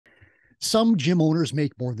Some gym owners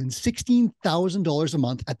make more than $16,000 a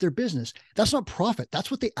month at their business. That's not profit.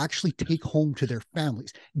 That's what they actually take home to their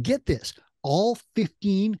families. Get this. All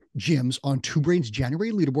 15 gyms on Two Brains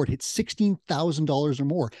January leaderboard hit $16,000 or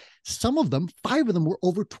more. Some of them, 5 of them, were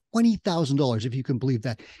over $20,000, if you can believe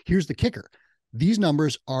that. Here's the kicker. These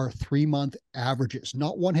numbers are 3-month averages,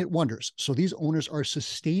 not one-hit wonders. So these owners are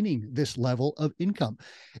sustaining this level of income.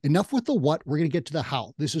 Enough with the what, we're going to get to the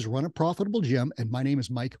how. This is Run a Profitable Gym, and my name is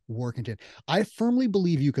Mike Workington. I firmly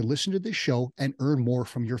believe you can listen to this show and earn more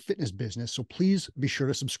from your fitness business. So please be sure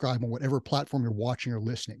to subscribe on whatever platform you're watching or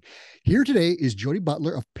listening. Here today is Jodi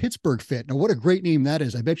Butler of Pittsburgh Fit. Now, what a great name that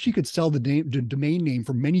is. I bet she could sell the domain name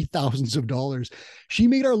for many thousands of dollars. She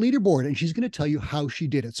made our leaderboard, and she's going to tell you how she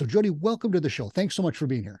did it. So Jodi, welcome to the show. Thanks so much for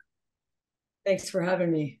being here. Thanks for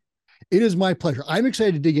having me. It is my pleasure. I'm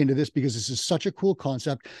excited to dig into this because this is such a cool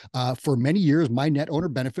concept. For many years, my net owner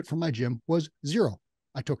benefit from my gym was zero.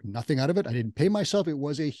 I took nothing out of it. I didn't pay myself. It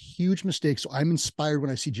was a huge mistake. So I'm inspired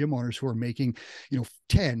when I see gym owners who are making, $10,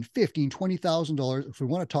 $15, $20,000. If we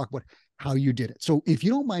want to talk about how you did it. So if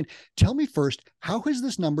you don't mind, tell me first, how has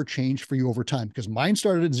this number changed for you over time? Because mine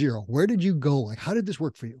started at zero. Where did you go? Like, how did this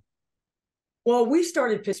work for you? Well, we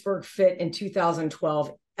started Pittsburgh Fit in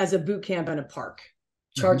 2012 as a boot camp in a park,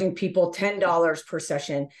 charging people $10 per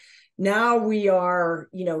session. Now we are,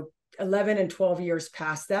 11 and 12 years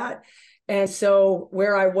past that. And so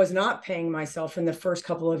where I was not paying myself in the first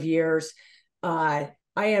couple of years, I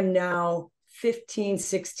am now 15,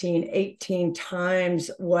 16, 18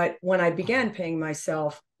 times when I began paying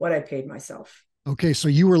myself, what I paid myself. Okay, so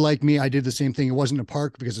you were like me. I did the same thing. It wasn't a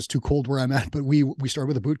park because it's too cold where I'm at, but we started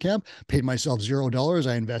with a boot camp, paid myself $0.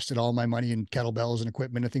 I invested all my money in kettlebells and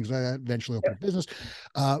equipment and things like that, eventually opened a business.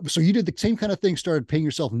 So you did the same kind of thing, started paying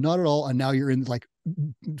yourself not at all, and now you're in like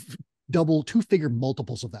double, 2-figure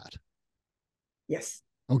multiples of that. Yes.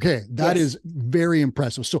 Okay, that is very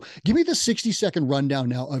impressive. So give me the 60-second rundown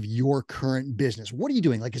now of your current business. What are you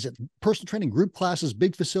doing? Like, is it personal training, group classes,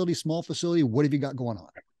 big facility, small facility? What have you got going on?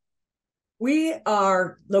 We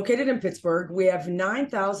are located in Pittsburgh. We have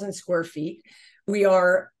 9,000 square feet. We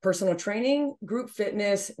are personal training, group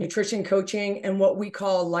fitness, nutrition coaching, and what we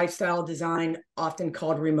call lifestyle design, often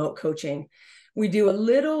called remote coaching. We do a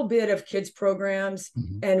little bit of kids programs,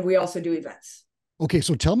 and we also do events. Okay,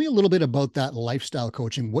 so tell me a little bit about that lifestyle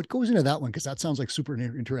coaching. What goes into that one? Because that sounds like super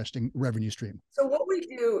interesting revenue stream. So what we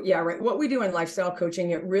do, what we do in lifestyle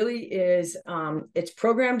coaching, it really is, it's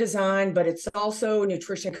program design, but it's also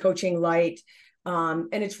nutrition coaching light. And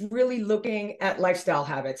it's really looking at lifestyle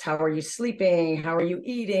habits. How are you sleeping? How are you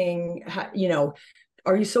eating?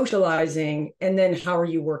 Are you socializing? And then how are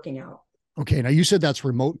you working out? Okay, now you said that's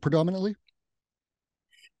remote predominantly?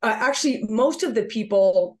 Actually, most of the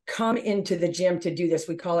people come into the gym to do this.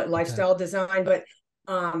 We call it lifestyle design, but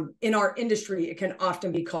in our industry, it can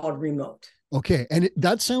often be called remote. Okay. And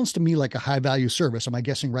that sounds to me like a high value service. Am I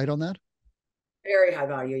guessing right on that? Very high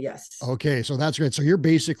value, yes. Okay, so that's great. So you're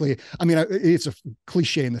basically, it's a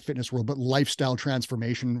cliche in the fitness world, but lifestyle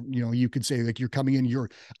transformation, you could say like you're coming in,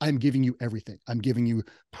 I'm giving you everything. I'm giving you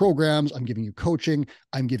programs, I'm giving you coaching,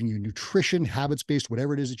 I'm giving you nutrition, habits-based,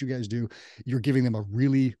 whatever it is that you guys do. You're giving them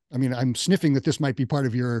I'm sniffing that this might be part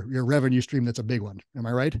of your revenue stream. That's a big one. Am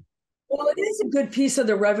I right? Well, it is a good piece of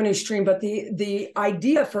the revenue stream, but the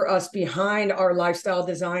idea for us behind our lifestyle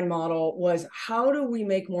design model was how do we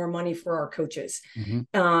make more money for our coaches?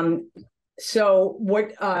 So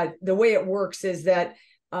what the way it works is that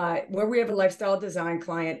where we have a lifestyle design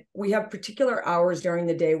client, we have particular hours during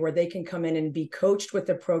the day where they can come in and be coached with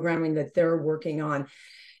the programming that they're working on.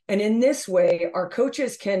 And in this way, our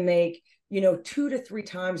coaches can make, 2 to 3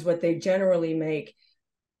 times what they generally make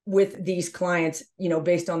with these clients,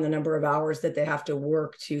 based on the number of hours that they have to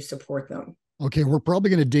work to support them. Okay, we're probably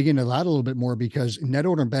going to dig into that a little bit more because net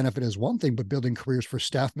owner benefit is one thing, but building careers for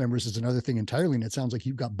staff members is another thing entirely. And it sounds like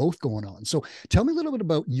you've got both going on. So tell me a little bit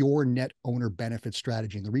about your net owner benefit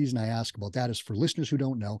strategy. And the reason I ask about that is for listeners who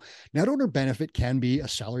don't know, net owner benefit can be a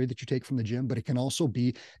salary that you take from the gym, but it can also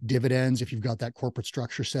be dividends if you've got that corporate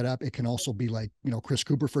structure set up. It can also be like, Chris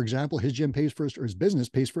Cooper, for example, his gym pays for his business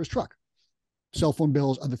pays for his truck. Cell phone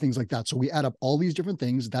bills, other things like that. So we add up all these different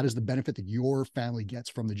things. That is the benefit that your family gets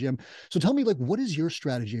from the gym. So tell me, what is your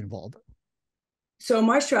strategy involved? So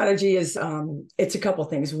my strategy is, it's a couple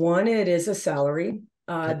things. One, it is a salary.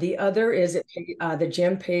 The other is the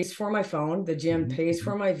gym pays for my phone. The gym pays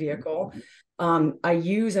for my vehicle. I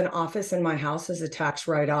use an office in my house as a tax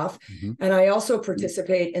write-off. And I also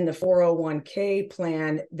participate in the 401k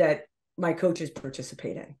plan that my coaches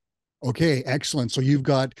participate in. Okay, excellent. So you've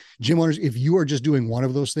got gym owners. If you are just doing one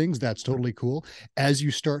of those things, that's totally cool. As you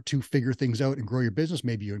start to figure things out and grow your business,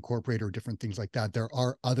 maybe you incorporate or different things like that. There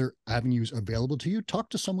are other avenues available to you. Talk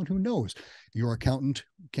to someone who knows. Your accountant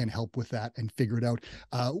can help with that and figure it out.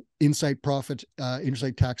 Insight Profit,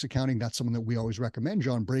 Insight Tax Accounting, that's someone that we always recommend.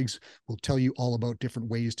 John Briggs will tell you all about different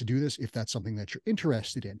ways to do this if that's something that you're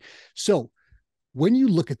interested in. So when you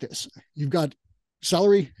look at this, you've got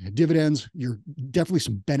salary, dividends, you're definitely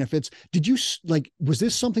some benefits. Did you was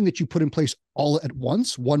this something that you put in place all at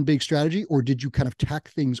once, one big strategy, or did you kind of tack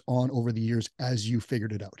things on over the years as you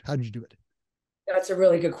figured it out? How did you do it? That's a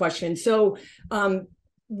really good question. So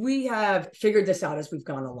we have figured this out as we've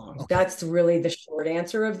gone along. Okay. That's really the short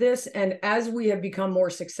answer of this. And as we have become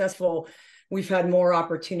more successful, we've had more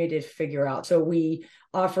opportunity to figure out. So we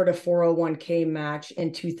offered a 401k match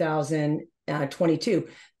in 2022.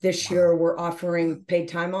 This year, we're offering paid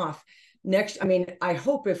time off. Next, I mean, I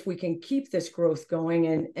hope if we can keep this growth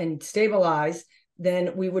going and stabilize,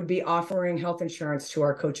 then we would be offering health insurance to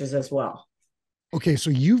our coaches as well. Okay, so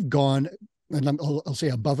you've gone, and I'll say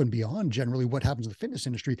above and beyond generally what happens in the fitness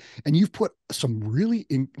industry, and you've put some really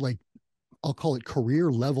I'll call it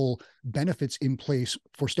career level benefits in place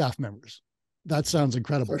for staff members. That sounds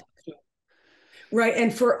incredible. Right.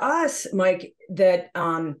 And for us, Mike, that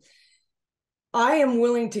I am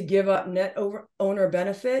willing to give up net owner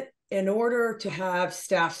benefit in order to have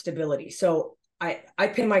staff stability. So I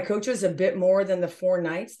pay my coaches a bit more than the 4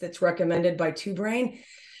 nights that's recommended by Two Brain,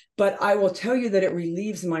 but I will tell you that it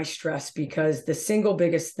relieves my stress, because the single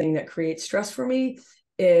biggest thing that creates stress for me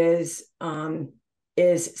is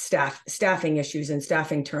staffing issues and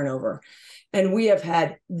staffing turnover. And we have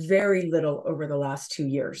had very little over the last 2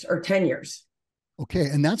 years or 10 years. Okay.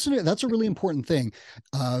 And that's a really important thing.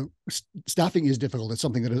 Staffing is difficult. It's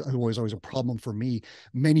something that is always a problem for me.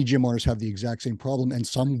 Many gym owners have the exact same problem, and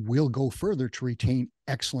some will go further to retain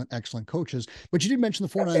excellent coaches. But you did mention the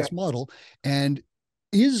 4 nights model. And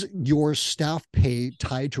is your staff pay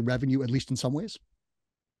tied to revenue, at least in some ways?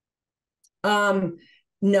 No.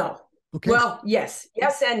 Okay. Well, yes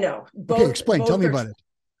and no. Okay, explain. Tell me about it.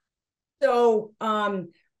 So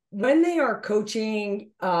when they are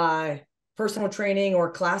coaching personal training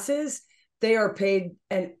or classes, they are paid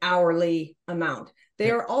an hourly amount. They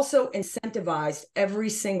are also incentivized every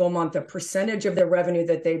single month, a percentage of the revenue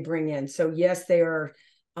that they bring in. So yes, they are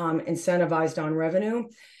incentivized on revenue.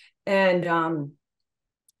 And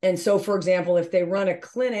so, for example, if they run a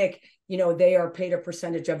clinic, they are paid a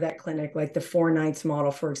percentage of that clinic, like the 4 nights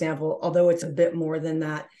model, for example, although it's a bit more than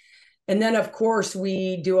that. And then, of course,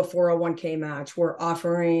 we do a 401k match. We're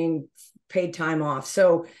offering paid time off.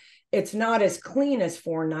 So it's not as clean as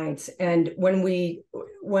 4 nights. And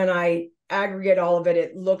when I aggregate all of it,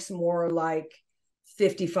 it looks more like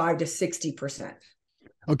 55 to 60%.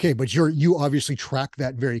 Okay, but you obviously track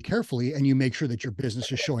that very carefully, and you make sure that your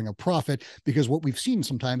business is showing a profit, because what we've seen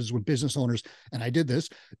sometimes is when business owners, and I did this,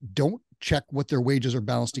 don't check what their wages are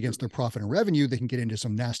balanced against their profit and revenue, they can get into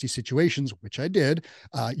some nasty situations, which I did.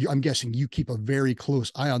 I'm guessing you keep a very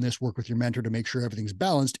close eye on this, work with your mentor to make sure everything's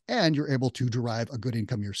balanced, and you're able to derive a good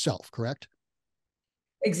income yourself, correct?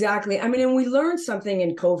 Exactly. I mean, and we learned something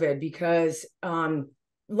in COVID, because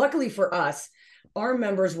luckily for us, our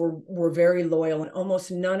members were very loyal, and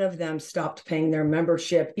almost none of them stopped paying their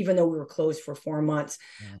membership, even though we were closed for 4 months.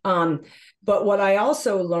 Yeah. But what I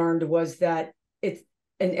also learned was that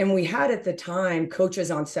and we had at the time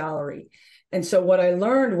coaches on salary. And so what I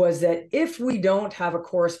learned was that if we don't have a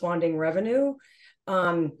corresponding revenue,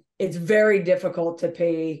 it's very difficult to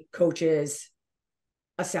pay coaches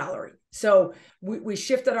a salary. So we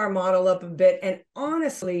shifted our model up a bit. And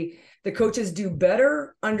honestly, the coaches do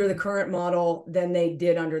better under the current model than they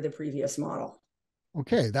did under the previous model.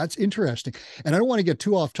 Okay, that's interesting. And I don't want to get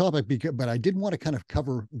too off topic, but I did want to kind of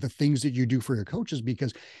cover the things that you do for your coaches,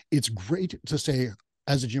 because it's great to say,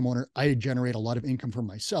 as a gym owner, I generate a lot of income for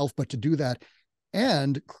myself, but to do that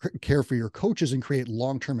and care for your coaches and create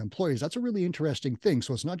long-term employees, that's a really interesting thing.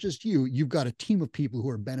 So it's not just you've got a team of people who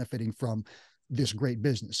are benefiting from this great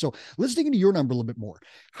business. So let's dig into your number a little bit more.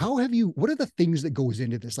 What are the things that goes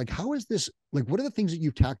into this? What are the things that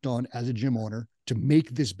you've tacked on as a gym owner to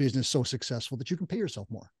make this business so successful that you can pay yourself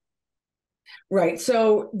more? Right.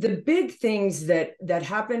 So the big things that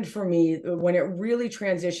happened for me when it really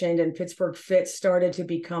transitioned and Pittsburgh Fit started to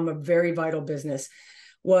become a very vital business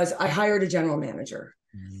was I hired a general manager.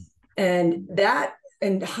 Mm-hmm.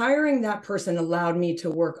 And hiring that person allowed me to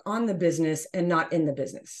work on the business and not in the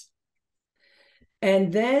business.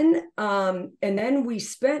 And then we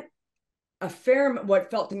spent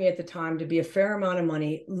what felt to me at the time to be a fair amount of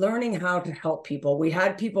money learning how to help people. We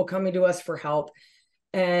had people coming to us for help,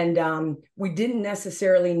 And we didn't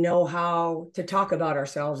necessarily know how to talk about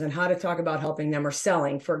ourselves and how to talk about helping them or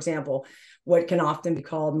selling, for example, what can often be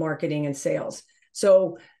called marketing and sales.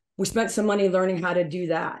 So we spent some money learning how to do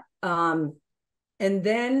that. And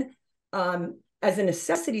then as a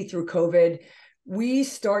necessity through COVID, we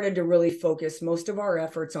started to really focus most of our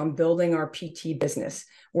efforts on building our PT business,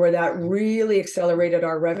 where that really accelerated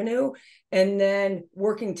our revenue, and then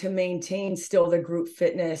working to maintain still the group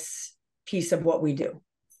fitness piece of what we do.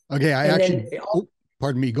 Okay.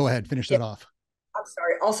 Pardon me. Go ahead. Finish that off. I'm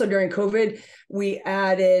sorry. Also during COVID, we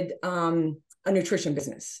added a nutrition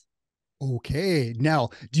business. Okay. Now,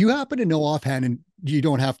 do you happen to know offhand, and you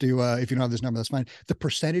don't have to, if you don't have this number, that's fine, the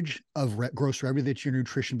percentage of gross revenue that your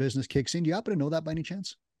nutrition business kicks in? Do you happen to know that by any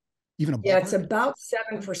chance? Even a ballpark? Yeah, it's about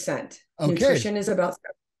 7%. Okay. Nutrition is about 7%.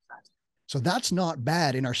 So that's not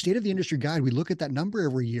bad. In our State of the Industry Guide, we look at that number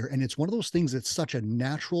every year, and it's one of those things that's such a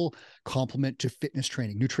natural complement to fitness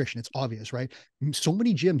training, nutrition. It's obvious, right? So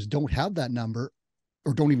many gyms don't have that number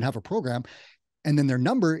or don't even have a program, and then their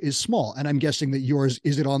number is small. And I'm guessing that yours,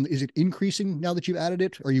 is it increasing now that you've added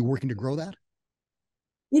it? Are you working to grow that?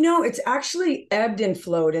 It's actually ebbed and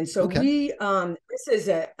flowed. And so this is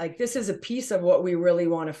a piece of what we really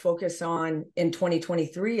want to focus on in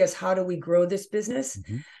 2023 is how do we grow this business?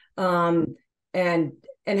 And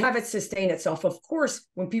have it sustain itself. Of course,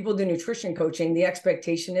 when people do nutrition coaching, the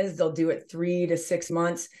expectation is they'll do it 3 to 6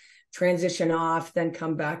 months, transition off, then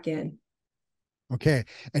come back in. Okay.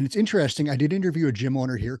 And it's interesting. I did interview a gym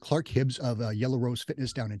owner here, Clark Hibbs of Yellow Rose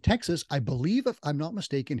Fitness down in Texas. I believe, if I'm not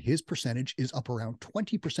mistaken, his percentage is up around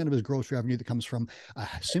 20% of his gross revenue that comes from a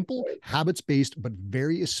simple, habits-based, but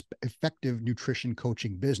very effective nutrition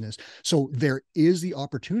coaching business. So there is the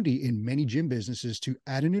opportunity in many gym businesses to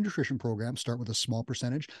add a nutrition program, start with a small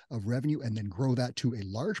percentage of revenue, and then grow that to a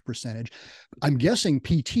large percentage. I'm guessing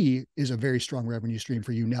PT is a very strong revenue stream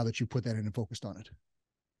for you now that you put that in and focused on it.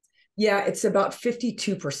 Yeah, it's about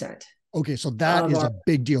 52%. Okay, so that is a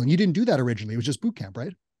big deal. And you didn't do that originally. It was just boot camp,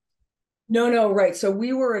 right? No, right. So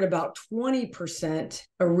we were at about 20%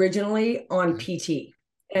 originally on PT.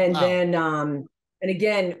 And then and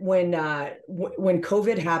again, when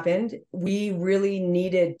COVID happened, we really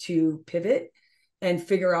needed to pivot and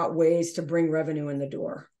figure out ways to bring revenue in the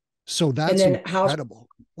door. So that's incredible.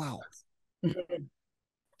 Wow.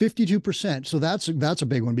 52%. So that's a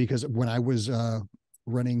big one, because when I was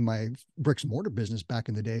running my bricks and mortar business back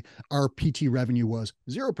in the day, our PT revenue was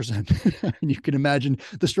 0%. And you can imagine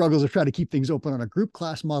the struggles of trying to keep things open on a group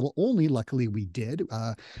class model only. Luckily we did.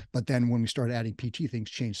 But then when we started adding PT, things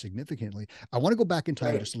changed significantly. I want to go back in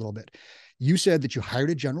time just a little bit. You said that you hired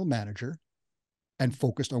a general manager and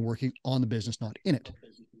focused on working on the business, not in it.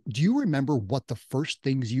 Do you remember what the first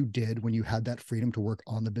things you did when you had that freedom to work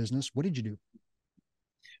on the business? What did you do?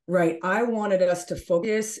 Right. I wanted us to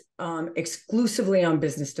focus exclusively on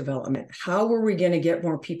business development. How were we going to get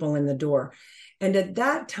more people in the door? And at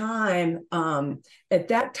that time,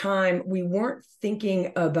 we weren't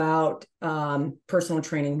thinking about personal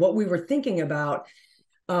training. What we were thinking about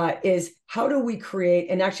is how do we create,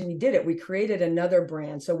 and actually we did it. We created another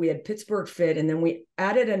brand. So we had Pittsburgh Fit, and then we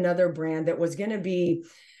added another brand that was going to be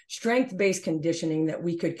strength-based conditioning that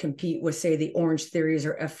we could compete with, say, the Orange Theories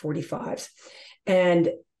or F45s.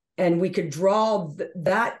 And we could draw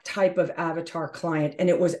that type of avatar client. And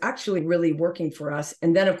it was actually really working for us.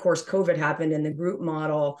 And then, of course, COVID happened and the group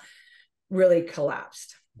model really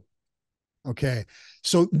collapsed. Okay.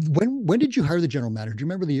 So when did you hire the general manager? Do you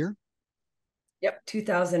remember the year? Yep.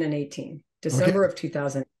 2018, December of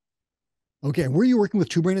 2000. Okay. Were you working with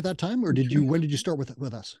Two Brain at that time, or when did you start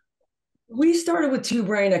with us? We started with Two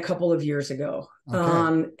Brain a couple of years ago.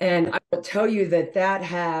 Okay. And I will tell you that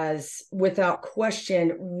has, without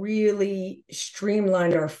question, really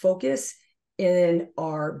streamlined our focus in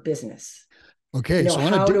our business. Okay. So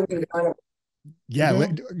how do we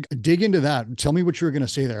dig into that. Tell me what you were going to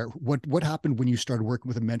say there. What happened when you started working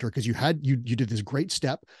with a mentor? Because you did this great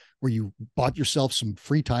step where you bought yourself some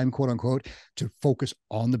free time, quote unquote, to focus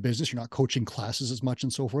on the business. You're not coaching classes as much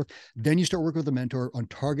and so forth. Then you start working with a mentor on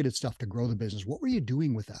targeted stuff to grow the business. What were you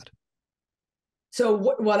doing with that? So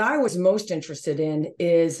what I was most interested in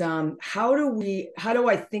is how do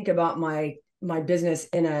I think about my business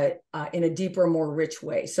in a deeper, more rich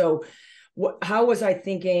way? So how was I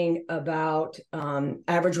thinking about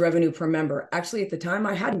average revenue per member? Actually, at the time,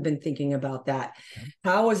 I hadn't been thinking about that. Okay.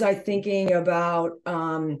 How was I thinking about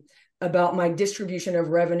my distribution of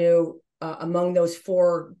revenue among those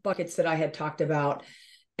 4 buckets that I had talked about?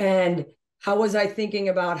 And how was I thinking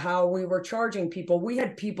about how we were charging people? We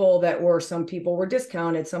had people some people were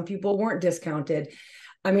discounted, some people weren't discounted.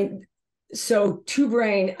 I mean, So Two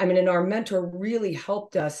Brain, I mean, and our mentor really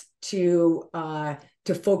helped us to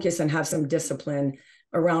focus and have some discipline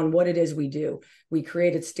around what it is we do. We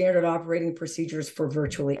created standard operating procedures for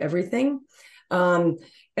virtually everything. And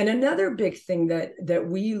another big thing that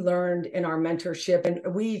we learned in our mentorship,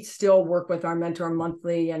 and we still work with our mentor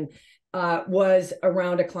monthly, and was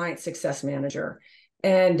around a client success manager.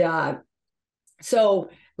 And so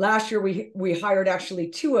last year we hired actually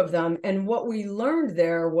 2 of them. And what we learned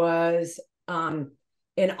there was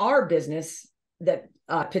in our business, that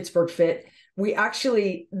Pittsburgh Fit,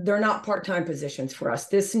 they're not part-time positions for us.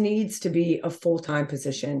 This needs to be a full-time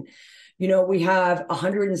position. You know, we have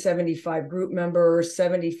 175 group members,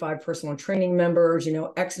 75 personal training members, you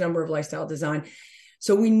know, X number of lifestyle design.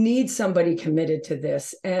 So we need somebody committed to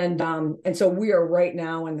this. And so we are right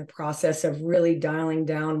now in the process of really dialing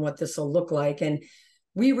down what this will look like. And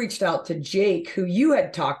we reached out to Jake, who you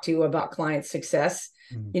had talked to about client success.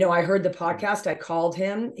 You know, I heard the podcast, I called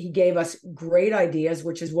him. He gave us great ideas,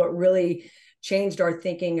 which is what really changed our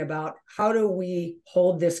thinking about how do we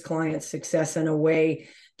hold this client success in a way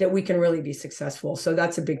that we can really be successful. So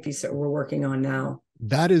that's a big piece that we're working on now.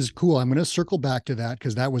 That is cool. I'm going to circle back to that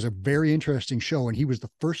because that was a very interesting show. And he was the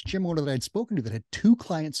first gym owner that I'd spoken to that had 2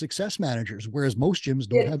 client success managers, whereas most gyms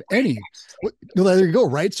don't have any. Well, there you go.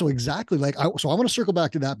 Right. So exactly so I want to circle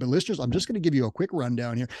back to that, but listeners, I'm just going to give you a quick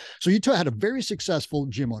rundown here. So you had a very successful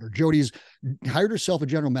gym owner. Jodi's hired herself a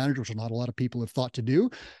general manager, which not a lot of people have thought to do,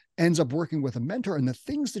 ends up working with a mentor, and the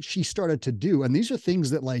things that she started to do. And these are things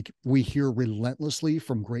that we hear relentlessly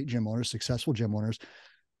from great gym owners, successful gym owners.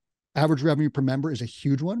 Average revenue per member is a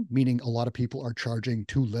huge one, meaning a lot of people are charging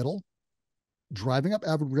too little. Driving up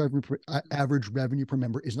average revenue per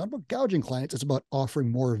member is not about gouging clients. It's about offering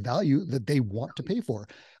more value that they want to pay for.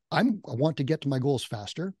 I want to get to my goals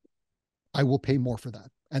faster. I will pay more for that.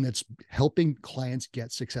 And it's helping clients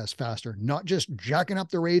get success faster, not just jacking up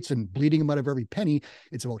the rates and bleeding them out of every penny.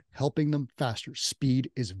 It's about helping them faster. Speed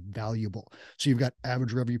is valuable. So you've got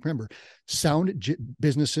average revenue per member. Sound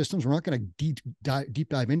business systems. We're not going to deep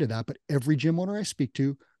dive into that, but every gym owner I speak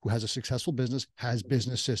to who has a successful business has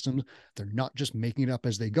business systems. They're not just making it up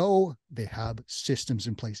as they go. They have systems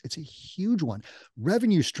in place. It's a huge one.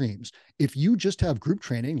 Revenue streams. If you just have group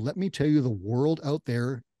training, let me tell you, the world out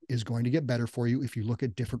there is going to get better for you if you look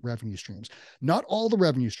at different revenue streams. Not all the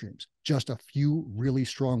revenue streams, just a few really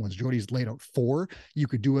strong ones. Jodi's laid out 4. You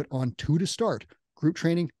could do it on 2 to start. Group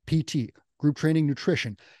training, PT, group training,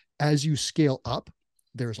 nutrition. As you scale up,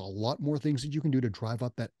 there's a lot more things that you can do to drive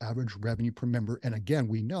up that average revenue per member. And again,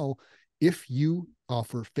 we know if you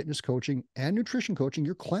offer fitness coaching and nutrition coaching,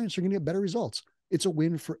 your clients are going to get better results. It's a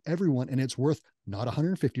win for everyone, and it's worth not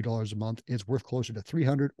 $150 a month. It's worth closer to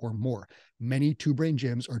 $300 or more. Many Two Brain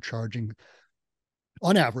gyms are charging,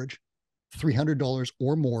 on average, $300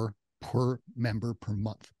 or more per member per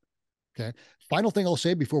month. Okay. Final thing I'll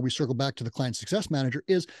say before we circle back to the client success manager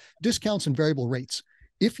is discounts and variable rates.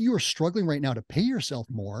 If you are struggling right now to pay yourself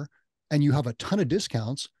more and you have a ton of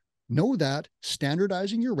discounts, know that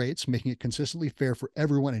standardizing your rates, making it consistently fair for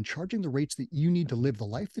everyone, and charging the rates that you need to live the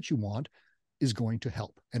life that you want is going to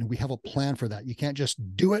help. And we have a plan for that. You can't just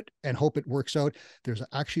do it and hope it works out. There's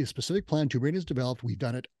actually a specific plan Two Brain has developed. We've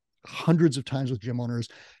done it hundreds of times with gym owners.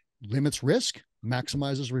 Limits risk,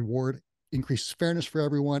 maximizes reward, increases fairness for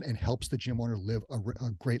everyone, and helps the gym owner live a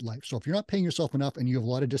great life. So if you're not paying yourself enough and you have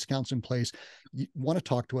a lot of discounts in place, you want to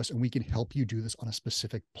talk to us and we can help you do this on a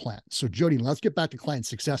specific plan. So Jodi, let's get back to client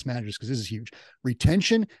success managers because this is huge.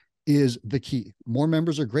 Retention is the key. More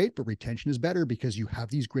members are great, but retention is better because you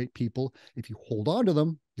have these great people. If you hold on to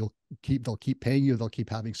them, they'll keep paying you, they'll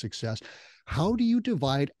keep having success. How do you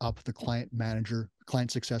divide up the client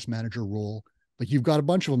success manager role? Like, you've got a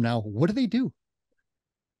bunch of them now. What do they do?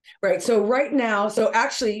 Right. So right now, so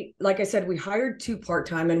actually, like I said, we hired 2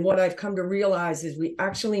 part-time, and what I've come to realize is we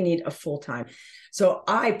actually need a full-time. So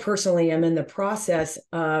I personally am in the process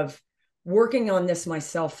of working on this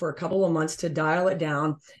myself for a couple of months to dial it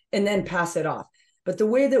down and then pass it off. But the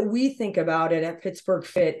way that we think about it at Pittsburgh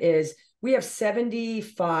Fit is we have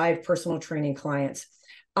 75 personal training clients.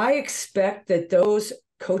 I expect that those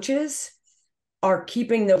coaches are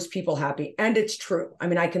keeping those people happy. And it's true. I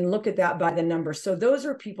mean, I can look at that by the numbers. So those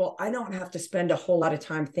are people I don't have to spend a whole lot of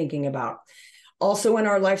time thinking about. Also in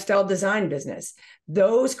our lifestyle design business,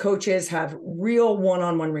 those coaches have real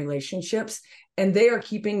one-on-one relationships, and they are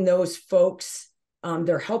keeping those folks,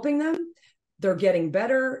 they're helping them, they're getting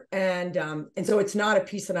better. And so it's not a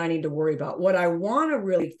piece that I need to worry about. What I want to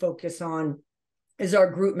really focus on is our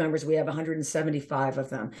group members. We have 175 of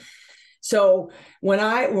them. So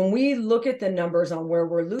when we look at the numbers on where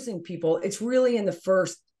we're losing people, it's really in the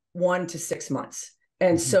first 1 to 6 months.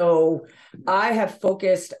 And so I have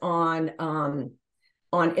focused on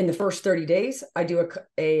in the first 30 days, I do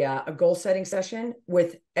a goal setting session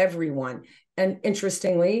with everyone. And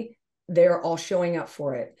interestingly, they're all showing up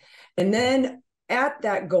for it. And then at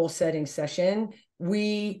that goal setting session,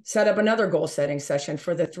 we set up another goal setting session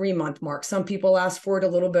for the 3-month mark. Some people ask for it a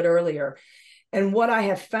little bit earlier. And what I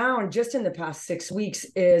have found just in the past 6 weeks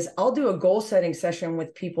is I'll do a goal setting session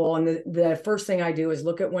with people. And the first thing I do is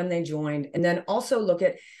look at when they joined, and then also look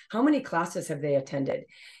at how many classes have they attended.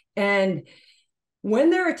 And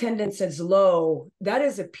when their attendance is low, that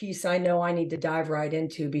is a piece I know I need to dive right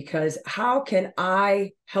into, because how can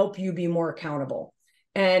I help you be more accountable?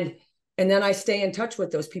 And then I stay in touch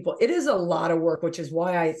with those people. It is a lot of work, which is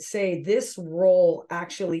why I say this role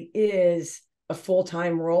actually is a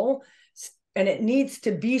full-time role. And it needs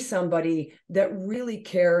to be somebody that really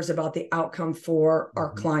cares about the outcome for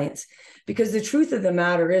our clients. Because the truth of the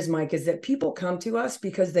matter is, Mike, is that people come to us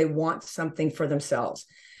because they want something for themselves.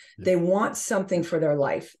 They want something for their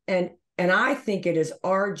life. And I think it is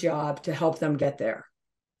our job to help them get there.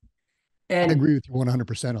 And I agree with you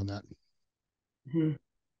 100% on that. Mm-hmm.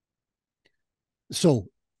 So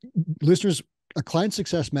listeners, a client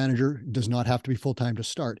success manager does not have to be full-time to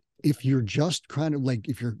start. If you're just kind of like,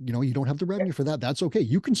 if you're, you don't have the revenue for that, that's okay.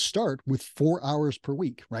 You can start with 4 hours per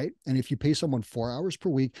week, right? And if you pay someone 4 hours per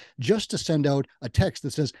week just to send out a text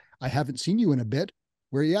that says, I haven't seen you in a bit,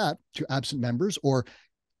 where are you at, to absent members, or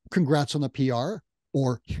congrats on the PR,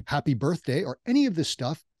 or happy birthday, or any of this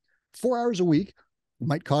stuff, 4 hours a week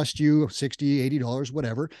might cost you $60, $80,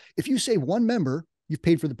 whatever. If you save one member, you've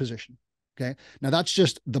paid for the position. Okay. Now that's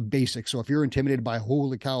just the basics. So if you're intimidated by,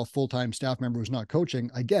 holy cow, a full-time staff member who's not coaching,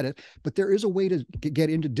 I get it, but there is a way to get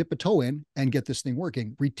into, dip a toe in and get this thing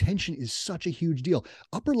working. Retention is such a huge deal.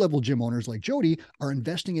 Upper level gym owners like Jodi are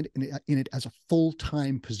investing in it as a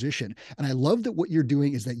full-time position. And I love that what you're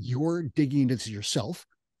doing is that you're digging into this yourself.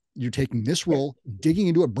 You're taking this role, digging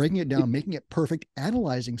into it, breaking it down, making it perfect,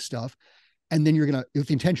 analyzing stuff. And then you're going to, with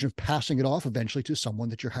the intention of passing it off eventually to someone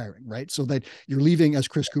that you're hiring, right? So that you're leaving, as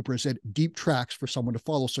Chris Cooper has said, deep tracks for someone to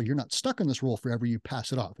follow. So you're not stuck in this role forever. You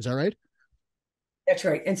pass it off. Is that right? That's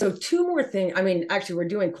right. And so 2 more things. I mean, actually, we're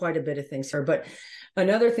doing quite a bit of things here, but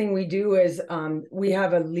another thing we do is we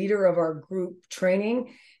have a leader of our group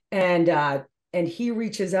training, and he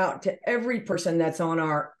reaches out to every person that's on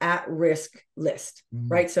our at-risk list,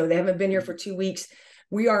 right? So they haven't been here for 2 weeks.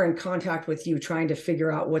 We are in contact with you, trying to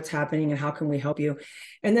figure out what's happening and how can we help you.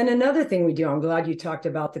 And then another thing we do, I'm glad you talked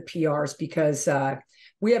about the PRs, because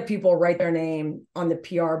we have people write their name on the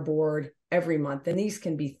PR board every month. And these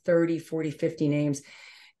can be 30, 40, 50 names.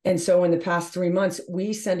 And so in the past 3 months,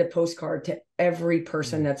 we send a postcard to every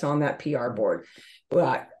person that's on that PR board.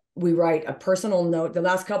 We write a personal note. The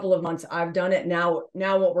last couple of months I've done it. Now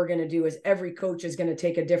what we're going to do is every coach is going to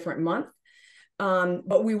take a different month.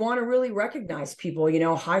 But we want to really recognize people,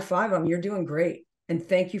 high five them. You're doing great. And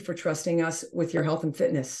thank you for trusting us with your health and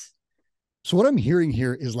fitness. So what I'm hearing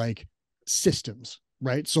here is like systems,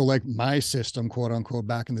 right? So like my system, quote unquote,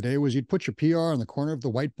 back in the day was you'd put your PR on the corner of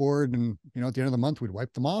the whiteboard, and, at the end of the month, we'd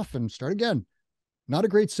wipe them off and start again. Not a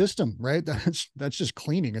great system, right? That's just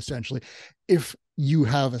cleaning essentially. If you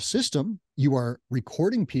have a system, you are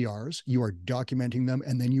recording PRs, you are documenting them,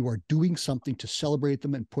 and then you are doing something to celebrate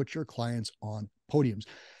them and put your clients on podiums.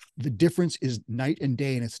 The difference is night and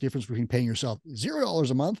day, and it's the difference between paying yourself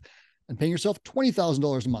 $0 a month and paying yourself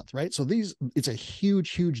 $20,000 a month, right? So it's a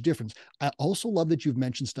huge, huge difference. I also love that you've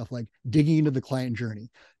mentioned stuff like digging into the client journey,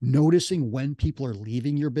 noticing when people are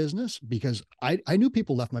leaving your business, because I knew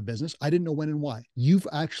people left my business. I didn't know when and why. You've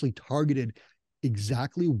actually targeted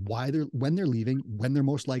exactly when they're leaving, when they're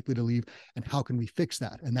most likely to leave, and how can we fix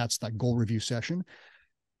that? And that's that goal review session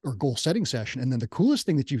or goal setting session. And then the coolest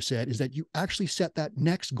thing that you said is that you actually set that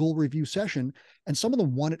next goal review session, and some of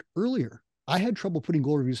them want it earlier. I had trouble putting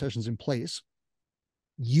goal review sessions in place.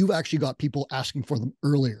 You've actually got people asking for them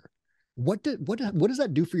earlier. What does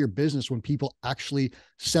that do for your business when people actually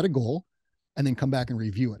set a goal and then come back and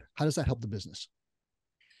review it? How does that help the business?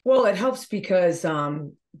 Well, it helps because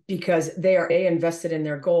they are invested in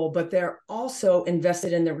their goal, but they're also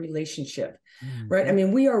invested in the relationship, right? I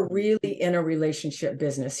mean, we are really in a relationship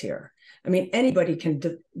business here. I mean, anybody can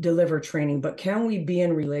deliver training, but can we be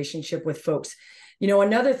in relationship with folks?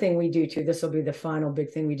 Another thing we do too, this will be the final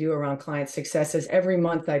big thing we do around client success, is every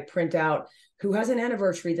month I print out who has an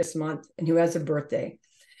anniversary this month and who has a birthday.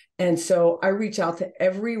 And so I reach out to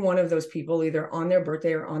every one of those people, either on their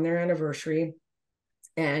birthday or on their anniversary,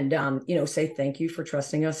 and, say thank you for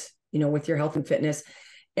trusting us, with your health and fitness.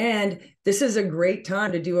 And this is a great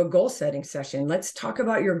time to do a goal setting session. Let's talk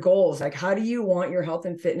about your goals. Like, how do you want your health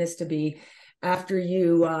and fitness to be? after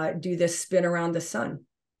you do this spin around the sun.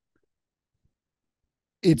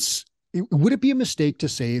 Would it be a mistake to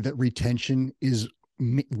say that retention is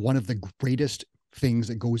one of the greatest things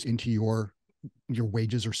that goes into your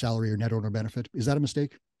wages or salary or net owner benefit? Is that a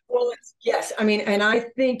mistake? Well, yes. I mean, and I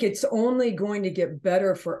think it's only going to get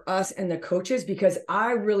better for us and the coaches, because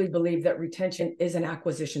I really believe that retention is an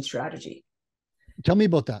acquisition strategy. Tell me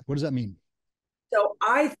about that. What does that mean? So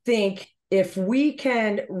I think if we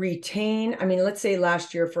can retain, I mean, let's say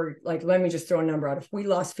last year, for like, let me just throw a number out. If we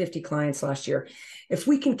lost 50 clients last year, if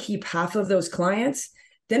we can keep half of those clients,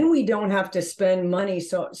 then we don't have to spend money,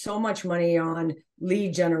 so much money on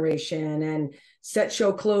lead generation and set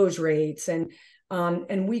show close rates. And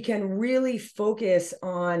we can really focus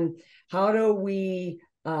on how do we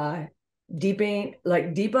deepen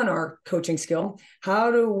our coaching skill?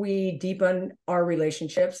 How do we deepen our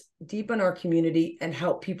relationships, deepen our community, and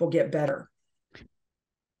help people get better?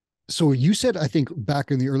 So you said, I think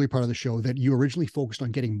back in the early part of the show, that you originally focused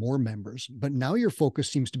on getting more members, but now your focus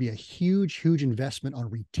seems to be a huge, huge investment on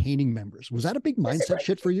retaining members. Was that a big mindset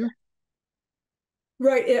shift for you?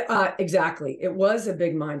 Right. Exactly. It was a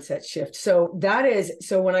big mindset shift. So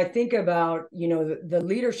when I think about, the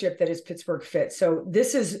leadership that is Pittsburgh Fit. So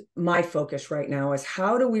this is my focus right now, is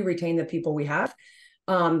how do we retain the people we have?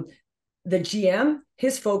 The GM,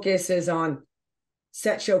 his focus is on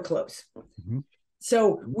set, show, close. Mm-hmm.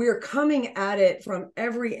 So we're coming at it from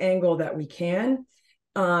every angle that we can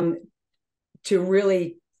to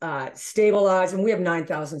really stabilize. And we have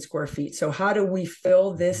 9,000 square feet. So how do we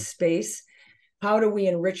fill this space? How do we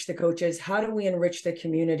enrich the coaches? How do we enrich the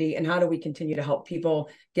community? And how do we continue to help people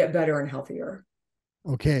get better and healthier?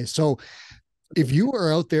 Okay. So if you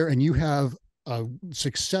are out there and you have a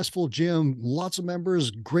successful gym, lots of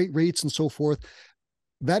members, great rates and so forth,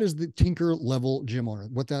 that is the tinker level gym owner.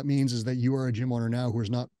 What that means is that you are a gym owner now who is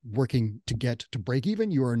not working to get to break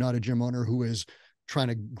even. You are not a gym owner who is trying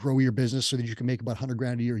to grow your business so that you can make about 100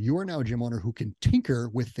 grand a year. You are now a gym owner who can tinker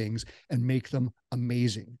with things and make them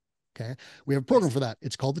amazing. Okay. We have a program for that.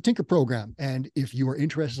 It's called the Tinker Program. And if you are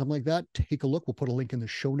interested in something like that, take a look. We'll put a link in the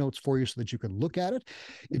show notes for you so that you can look at it.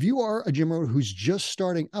 If you are a gym owner who's just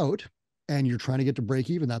starting out and you're trying to get to break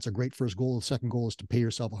even, that's a great first goal. The second goal is to pay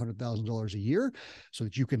yourself $100,000 a year so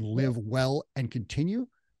that you can live well and continue.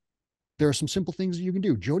 There are some simple things that you can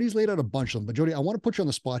do. Jodi's laid out a bunch of them, but Jodi, I want to put you on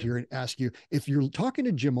the spot here and ask you, if you're talking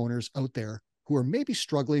to gym owners out there who are maybe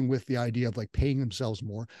struggling with the idea of like paying themselves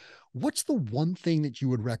more, what's the one thing that you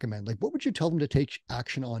would recommend? Like, what would you tell them to take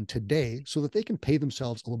action on today so that they can pay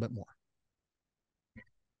themselves a little bit more?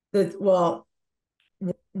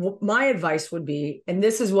 My advice would be, and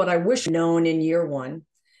this is what I wish known in year one,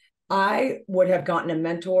 I would have gotten a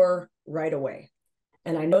mentor right away.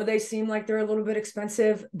 And I know they seem like they're a little bit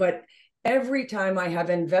expensive, but every time I have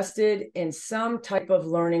invested in some type of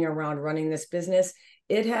learning around running this business,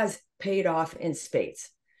 it has paid off in spades.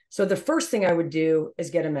 So the first thing I would do is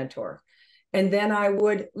get a mentor. And then I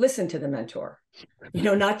would listen to the mentor,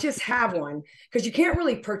 not just have one, because you can't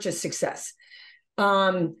really purchase success.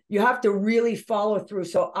 You have to really follow through.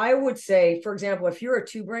 So I would say, for example, if you're a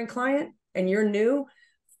two-brain client and you're new,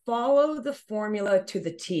 follow the formula to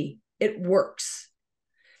the T. It works.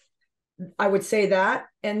 I would say that.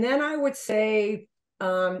 And then I would say,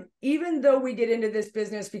 even though we get into this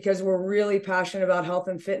business because we're really passionate about health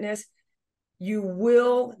and fitness, you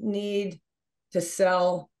will need to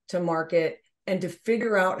sell, to market, and to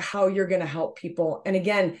figure out how you're going to help people. And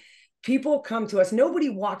again, people come to us. Nobody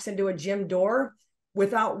walks into a gym door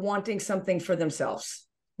without wanting something for themselves.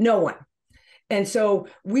 No one. And so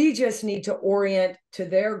we just need to orient to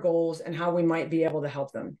their goals and how we might be able to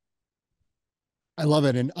help them. I love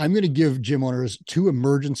it. And I'm going to give gym owners two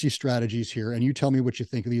emergency strategies here. And you tell me what you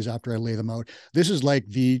think of these after I lay them out. This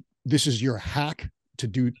is your hack to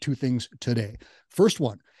do two things today. First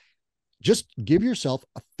one, just give yourself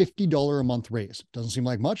a $50 a month raise. Doesn't seem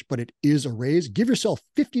like much, but it is a raise. Give yourself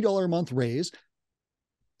 $50 a month raise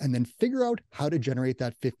and then figure out how to generate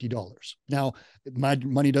that $50. Now,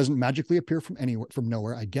 money doesn't magically appear from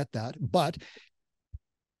nowhere. I get that, but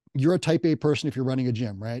you're a type A person if you're running a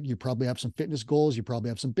gym, right? You probably have some fitness goals. You probably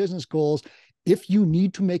have some business goals. If you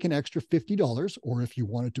need to make an extra $50, or if you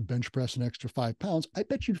wanted to bench press an extra 5 pounds, I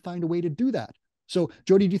bet you'd find a way to do that. So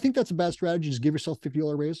Jodi, do you think that's a bad strategy? Just give yourself a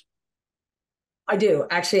 $50 raise? I do.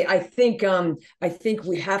 Actually, I think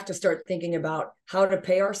we have to start thinking about how to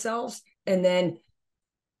pay ourselves, and then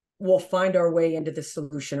we'll find our way into the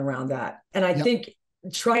solution around that. And I think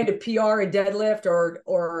trying to PR a deadlift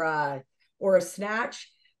or a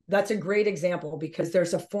snatch, that's a great example because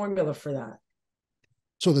there's a formula for that.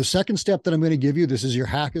 So the second step that I'm going to give you, this is your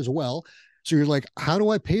hack as well. So you're like, how do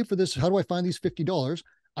I pay for this? How do I find these $50?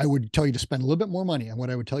 I would tell you to spend a little bit more money. And what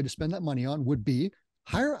I would tell you to spend that money on would be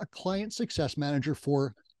hire a client success manager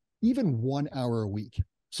for even 1 hour a week.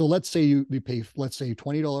 So let's say you pay, let's say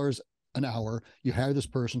 $20 an hour. You hire this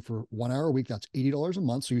person for 1 hour a week. That's $80 a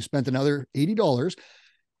month. So you spent another $80.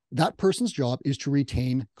 That person's job is to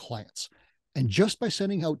retain clients. And just by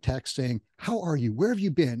sending out text saying, how are you? Where have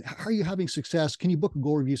you been? How are you having success? Can you book a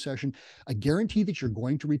goal review session? I guarantee that you're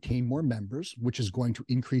going to retain more members, which is going to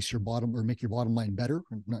increase your bottom or make your bottom line better,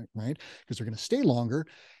 right? Because they're going to stay longer.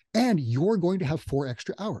 And you're going to have 4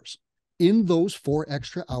 extra hours. In those 4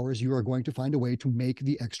 extra hours, you are going to find a way to make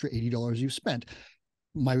the extra $80 you've spent.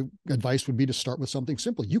 My advice would be to start with something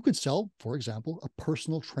simple. You could sell, for example, a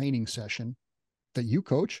personal training session that you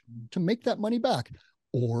coach to make that money back.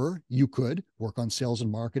 Or you could work on sales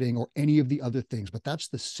and marketing or any of the other things, but that's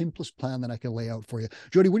the simplest plan that I can lay out for you.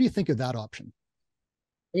 Jodi, what do you think of that option?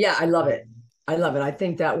 Yeah, I love it. I love it. I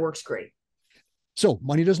think that works great. So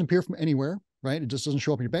money doesn't appear from anywhere, right? It just doesn't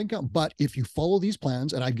show up in your bank account. But if you follow these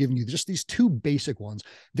plans, and I've given you just these 2 basic ones,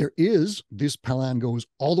 this plan goes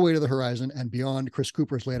all the way to the horizon and beyond. Chris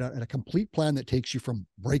Cooper has laid out a complete plan that takes you from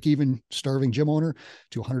break-even starving gym owner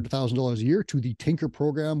to $100,000 a year to the Tinker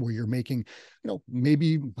program where you're making,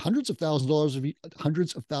 maybe hundreds of thousands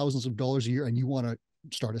of dollars a year, and you want to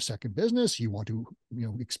start a second business, you want to,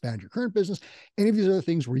 expand your current business, any of these other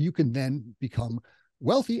things where you can then become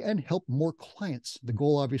wealthy and help more clients. The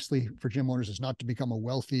goal, obviously, for gym owners is not to become a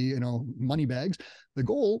wealthy, money bags. The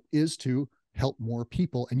goal is to help more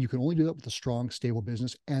people. And you can only do that with a strong, stable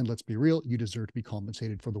business. And let's be real, you deserve to be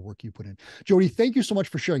compensated for the work you put in. Jodi, thank you so much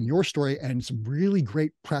for sharing your story and some really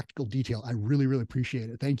great practical detail. I really, really appreciate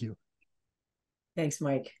it. Thank you. Thanks,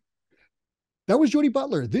 Mike. That was Jodi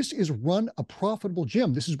Butler. This is Run a Profitable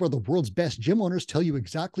Gym. This is where the world's best gym owners tell you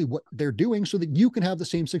exactly what they're doing so that you can have the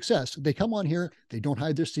same success. They come on here, they don't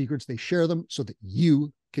hide their secrets, they share them so that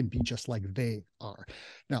you can be just like they are.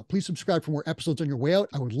 Now, please subscribe for more episodes on your way out.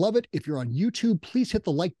 I would love it. If you're on YouTube, please hit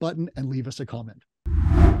the like button and leave us a comment.